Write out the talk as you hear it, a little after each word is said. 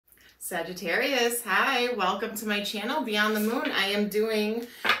Sagittarius, hi, welcome to my channel, Beyond the Moon. I am doing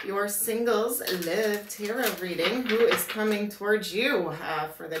your singles love tarot reading, who is coming towards you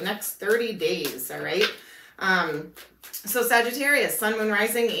for the next 30 days, all right? So Sagittarius, Sun, Moon,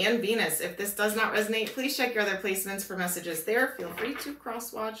 Rising, and Venus. If this does not resonate, please check your other placements for messages there. Feel free to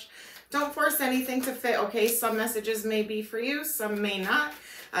cross-watch. Don't force anything to fit, okay? Some messages may be for you, some may not.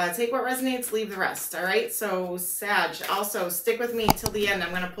 Take what resonates, leave the rest, all right? So Sag, also stick with me till the end. I'm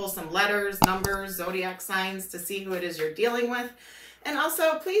going to pull some letters, numbers, zodiac signs to see who it is you're dealing with. And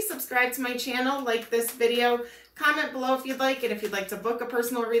also, please subscribe to my channel, like this video, comment below if you'd like, and if you'd like to book a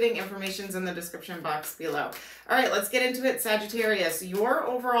personal reading, information's in the description box below. All right, let's get into it, Sagittarius. Your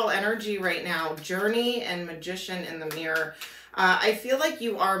overall energy right now, Journey and Magician in the Mirror. I feel like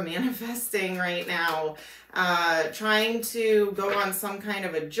you are manifesting right now, trying to go on some kind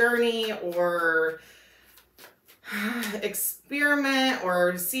of a journey or experiment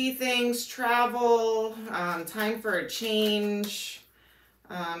or see things, travel, time for a change,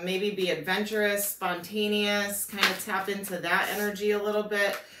 maybe be adventurous, spontaneous, kind of tap into that energy a little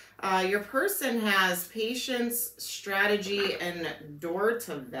bit. Your person has patience, strategy, and door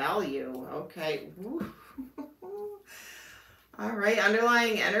to value. Okay. Woo. All right,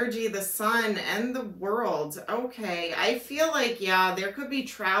 underlying energy, the sun and the world. Okay, I feel like, yeah, there could be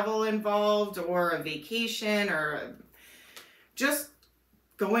travel involved or a vacation or just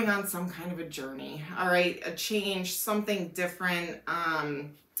going on some kind of a journey. All right, a change, something different.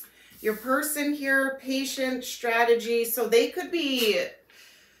 Your person here, patient, strategy. So they could be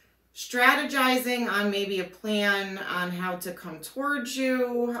strategizing on maybe a plan on how to come towards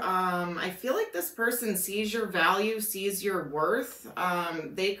you. I feel like this person sees your value, sees your worth.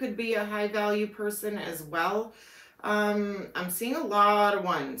 They could be a high value person as well. I'm seeing a lot of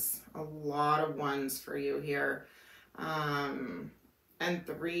ones for you here. And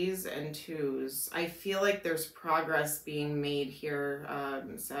threes and twos. I feel like there's progress being made here,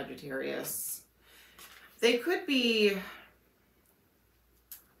 Sagittarius. They could be...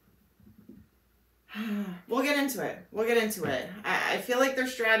 We'll get into it. We'll get into it. I feel like they're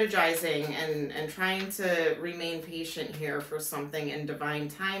strategizing and trying to remain patient here for something in divine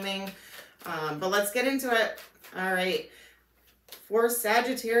timing. But let's get into it. All right. For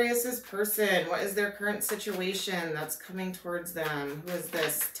Sagittarius's person, what is their current situation that's coming towards them? Who is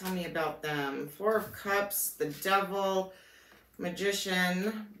this? Tell me about them. Four of Cups, the Devil,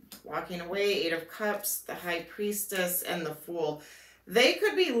 Magician, walking away, Eight of Cups, the High Priestess, and the Fool. They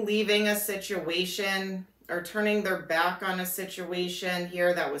could be leaving a situation or turning their back on a situation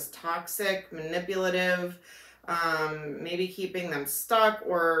here that was toxic, manipulative, maybe keeping them stuck,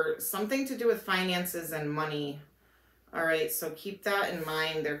 or something to do with finances and money. All right, so keep that in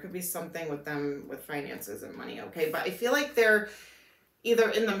mind. There could be something with them with finances and money, okay? But I feel like they're either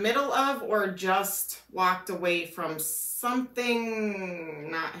in the middle of or just walked away from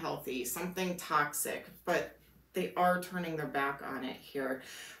something not healthy, something toxic, but they are turning their back on it here.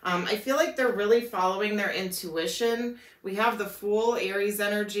 I feel like they're really following their intuition. We have the Fool, Aries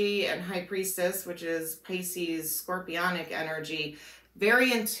energy, and High Priestess, which is Pisces, Scorpionic energy.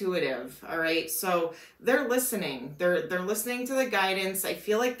 Very intuitive, all right? So they're listening. They're listening to the guidance. I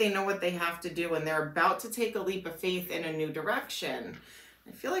feel like they know what they have to do, and they're about to take a leap of faith in a new direction.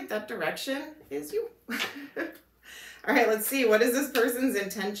 I feel like that direction is you. All right, let's see. What is this person's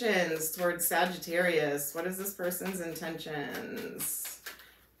intentions towards Sagittarius? What is this person's intentions?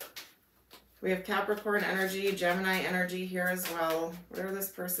 We have Capricorn energy, Gemini energy here as well. What are this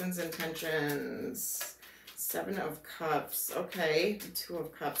person's intentions? Seven of Cups. Okay, Two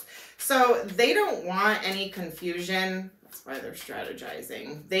of Cups. So they don't want any confusion. That's why they're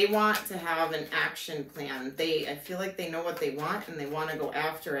strategizing. They want to have an action plan. I feel like they know what they want and they want to go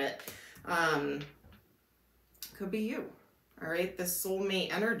after it. Could be you. All right, the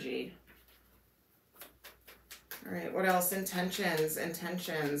soulmate energy. All right, what else? Intentions.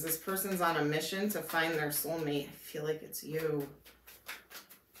 This person's on a mission to find their soulmate. I feel like it's you.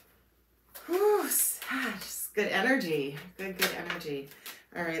 Whew, good energy. Good energy.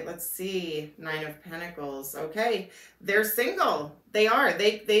 All right, let's see. Nine of Pentacles. Okay, they're single. They are.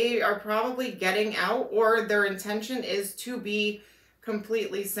 They are probably getting out, or their intention is to be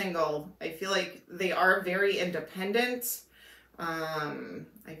completely single. I feel like they are very independent.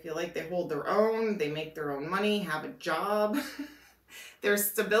 I feel like they hold their own. They make their own money, have a job. There's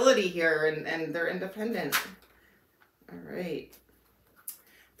stability here, and they're independent. All right.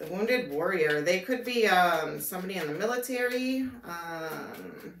 The Wounded Warrior. They could be somebody in the military.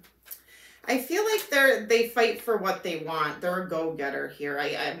 I feel like they fight for what they want. They're a go-getter here.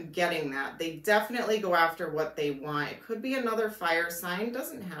 I'm getting that. They definitely go after what they want. It could be another fire sign.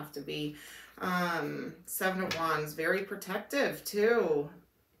 Doesn't have to be. Seven of Wands. Very protective, too.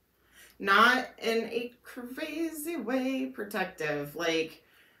 Not in a crazy way protective. Like,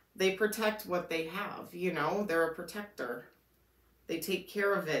 they protect what they have, you know? They're a protector. They take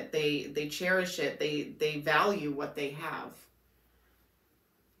care of it. They cherish it. They value what they have.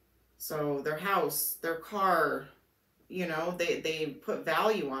 So their house, their car, you know, they put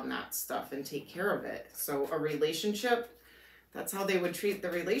value on that stuff and take care of it. So a relationship, that's how they would treat the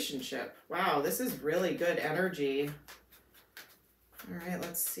relationship. Wow, this is really good energy. All right,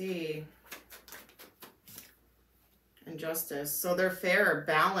 let's see. And Justice. So they're fair,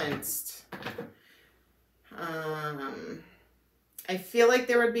 balanced. I feel like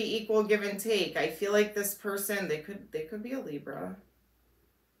there would be equal give and take. I feel like this person, they could be a Libra.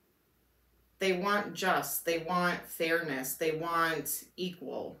 They want just, they want fairness, they want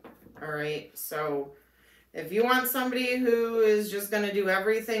equal, all right? So if you want somebody who is just going to do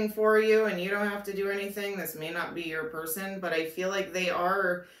everything for you and you don't have to do anything, this may not be your person, but I feel like they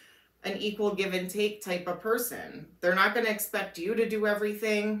are an equal give and take type of person. They're not going to expect you to do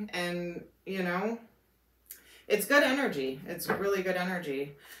everything, and, you know, it's good energy. It's really good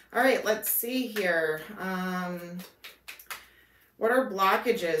energy. All right, let's see here. What are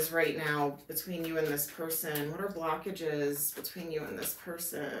blockages right now between you and this person? What are blockages between you and this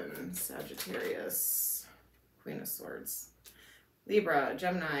person? Sagittarius, Queen of Swords, Libra,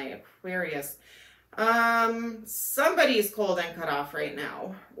 Gemini, Aquarius. Somebody's cold and cut off right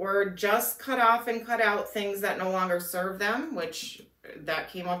now, or just cut off and cut out things that no longer serve them, which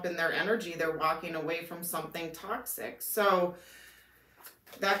that came up in their energy. They're walking away from something toxic. So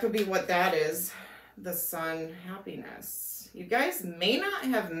that could be what that is. The Sun, happiness. You guys may not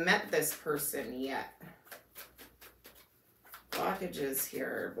have met this person yet. Blockages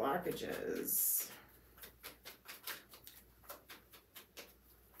here, blockages.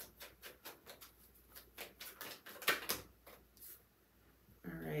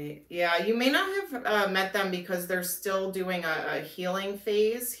 All right. Yeah, you may not have met them because they're still doing a healing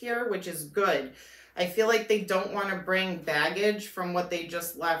phase here, which is good. I feel like they don't want to bring baggage from what they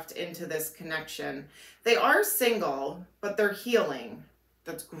just left into this connection. They are single, but they're healing.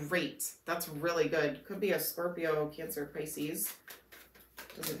 That's great. That's really good. Could be a Scorpio, Cancer, Pisces.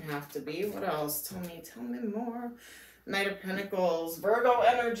 Doesn't have to be. What else? Tell me more. Knight of Pentacles, Virgo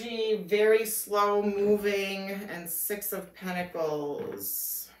energy, very slow moving, and Six of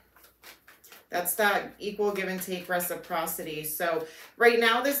Pentacles. That's that equal give and take reciprocity. So right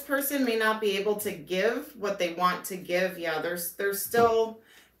now, this person may not be able to give what they want to give. Yeah, they're still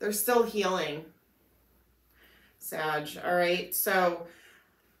healing. Sag. All right. So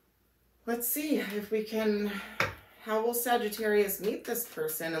let's see if we can. How will Sagittarius meet this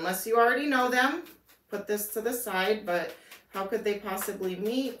person? Unless you already know them, put this to the side. But how could they possibly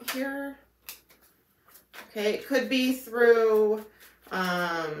meet here? Okay, it could be through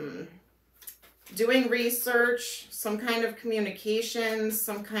doing research, some kind of communications,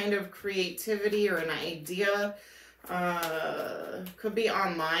 some kind of creativity or an idea. Could be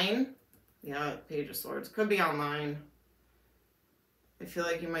online. Yeah, Page of Swords. Could be online. I feel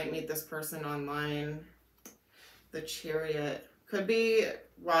like you might meet this person online. The Chariot. Could be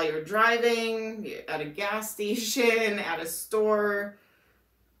while you're driving, at a gas station, at a store.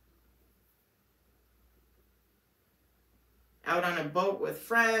 Out on a boat with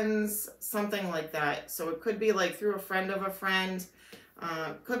friends, something like that. So it could be like through a friend of a friend.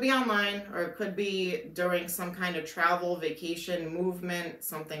 Could be online, or it could be during some kind of travel, vacation, movement,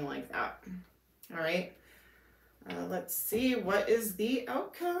 something like that. All right. Let's see. What is the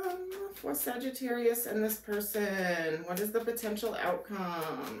outcome for Sagittarius and this person? What is the potential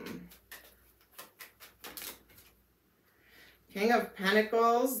outcome? King of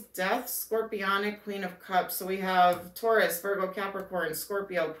Pentacles, Death, Scorpionic, Queen of Cups. So we have Taurus, Virgo, Capricorn,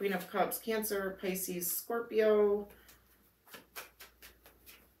 Scorpio, Queen of Cups, Cancer, Pisces, Scorpio.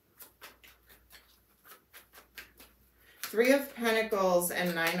 Three of Pentacles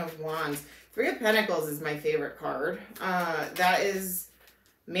and Nine of Wands. Three of Pentacles is my favorite card. That is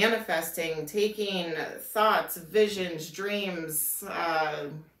manifesting, taking thoughts, visions, dreams,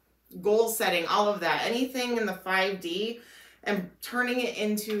 goal setting, all of that. Anything in the 5D. And turning it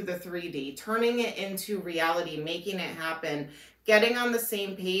into the 3D, turning it into reality, making it happen, getting on the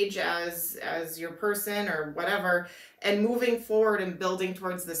same page as your person or whatever, and moving forward and building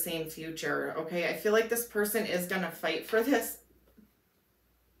towards the same future. Okay, I feel like this person is going to fight for this.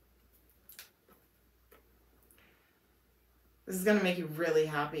 This is going to make you really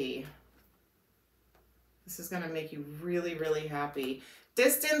happy. This is going to make you really, really happy.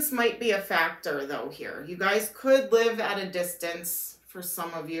 Distance might be a factor, though, here. You guys could live at a distance for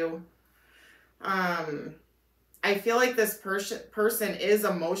some of you. I feel like this person is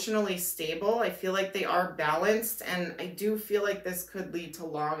emotionally stable. I feel like they are balanced, and I do feel like this could lead to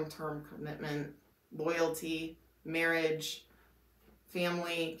long-term commitment, loyalty, marriage,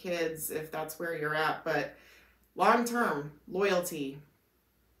 family, kids, if that's where you're at. But long-term, loyalty,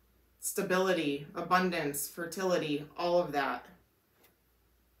 stability, abundance, fertility, all of that.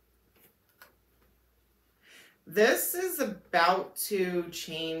 This is about to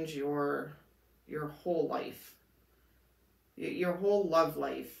change your whole life. Your whole love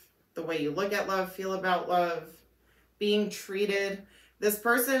life. The way you look at love, feel about love, being treated. This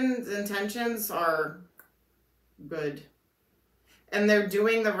person's intentions are good. And they're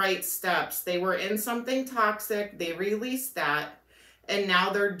doing the right steps. They were in something toxic. They released that. And now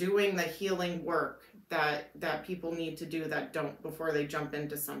they're doing the healing work that people need to do that don't before they jump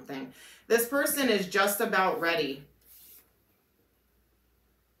into something. This person is just about ready.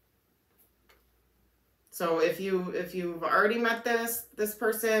 So if you've already met this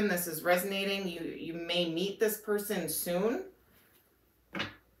person, this is resonating, you may meet this person soon.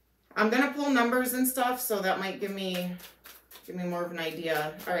 I'm gonna pull numbers and stuff, so that might give me more of an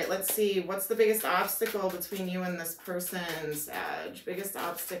idea. All right, let's see. What's the biggest obstacle between you and this person, Sag? Biggest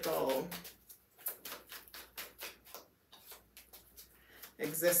obstacle.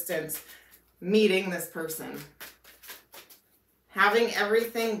 Existence. Meeting this person. Having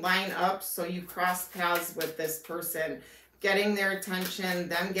everything line up so you cross paths with this person. Getting their attention,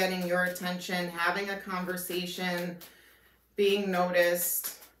 them getting your attention, having a conversation, being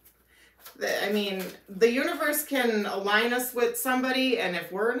noticed. I mean, the universe can align us with somebody, and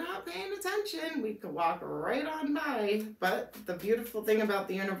if we're not paying attention, we could walk right on by. But the beautiful thing about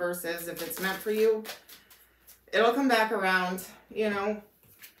the universe is if it's meant for you, it'll come back around, you know.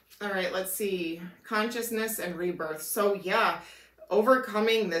 All right, let's see. Consciousness and rebirth. So yeah,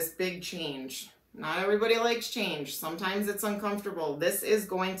 overcoming this big change. Not everybody likes change. Sometimes it's uncomfortable. This is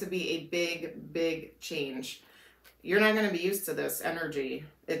going to be a big, big change. You're not going to be used to this energy.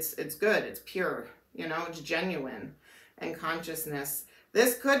 It's good. It's pure. You know, it's genuine. And consciousness.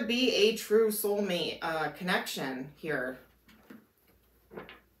 This could be a true soulmate connection here.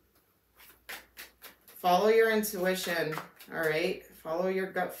 Follow your intuition. All right. Follow your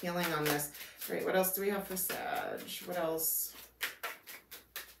gut feeling on this. All right. What else do we have for Sag? What else?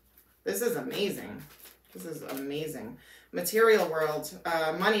 This is amazing. This is amazing. Material world,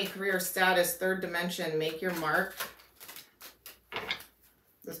 money, career, status, third dimension, make your mark.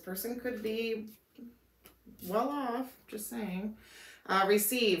 This person could be well off, just saying.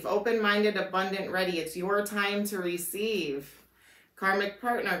 Receive, open-minded, abundant, ready. It's your time to receive. Karmic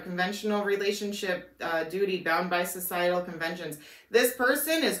partner, conventional relationship, duty, bound by societal conventions. This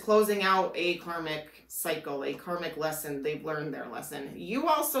person is closing out a karmic cycle, a karmic lesson. They've learned their lesson. You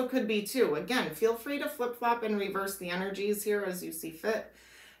also could be too. Again, feel free to flip-flop and reverse the energies here as you see fit.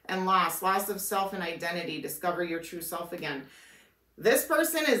 And loss of self and identity. Discover your true self again. This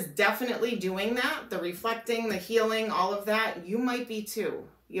person is definitely doing that. The reflecting, the healing, all of that. You might be too.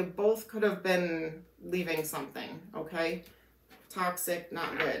 You both could have been leaving something, okay? Toxic,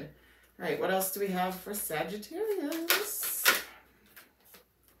 not good. All right, what else do we have for Sagittarius?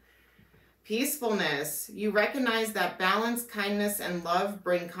 Peacefulness. You recognize that balance, kindness, and love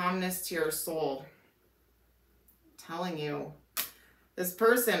bring calmness to your soul. I'm telling you. This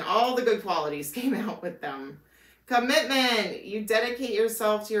person, all the good qualities came out with them. Commitment. You dedicate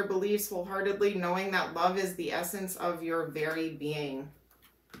yourself to your beliefs wholeheartedly, knowing that love is the essence of your very being.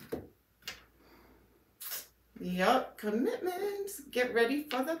 Yep, commitment. Get ready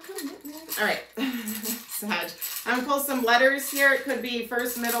for the commitment. All right, Sag. I'm gonna pull some letters here. It could be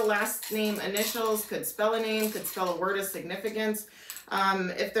first, middle, last name, initials. Could spell a name. Could spell a word of significance.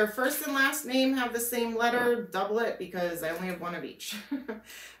 If their first and last name have the same letter, double it because I only have one of each.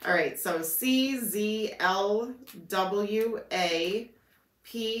 All right, so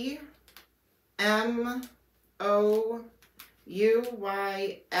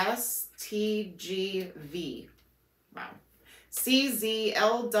Wow.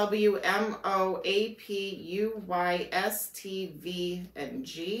 CZLWMOAPUYSTV and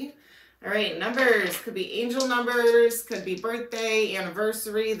G. All right, numbers. Could be angel numbers, could be birthday,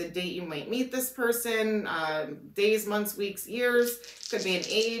 anniversary, the date you might meet this person, days, months, weeks, years. Could be an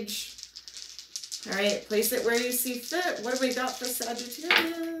age. All right, place it where you see fit. What do we got for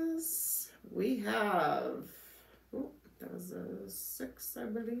Sagittarius? We have, oh, that was a 6, I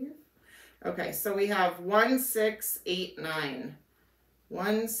believe. Okay, so we have 1, 6, 8, 9.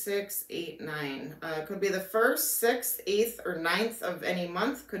 1, 6, 8, 9. Could be the 1st, 6th, 8th, or 9th of any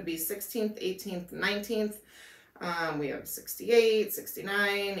month. Could be 16th, 18th, 19th. We have 68,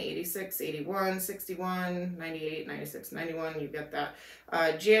 69, 86, 81, 61, 98, 96, 91. You get that.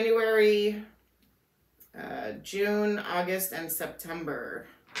 January, June, August, and September.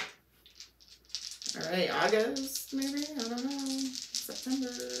 All right, August, maybe? I don't know. September.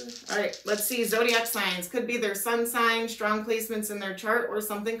 All right, let's see. Zodiac signs. Could be their sun sign, strong placements in their chart, or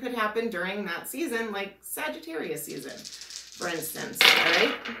something could happen during that season, like Sagittarius season, for instance. All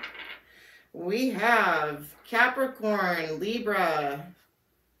right. We have Capricorn, Libra,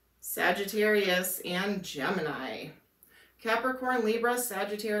 Sagittarius, and Gemini. Capricorn, Libra,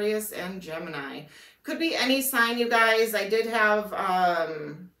 Sagittarius, and Gemini. Could be any sign, you guys. I did have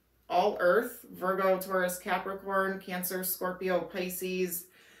all Earth, Virgo, Taurus, Capricorn, Cancer, Scorpio, Pisces,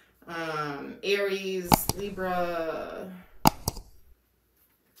 Aries, Libra.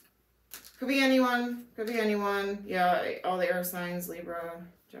 Could be anyone. Could be anyone. Yeah, all the air signs, Libra,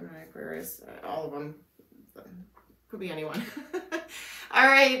 Gemini, Aquarius, all of them. Could be anyone. All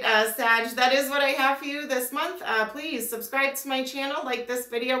right, Sag, that is what I have for you this month. Please subscribe to my channel, like this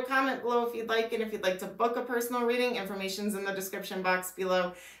video, comment below if you'd like, and if you'd like to book a personal reading, information's in the description box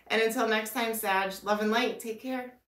below. And until next time, Sag, love and light. Take care.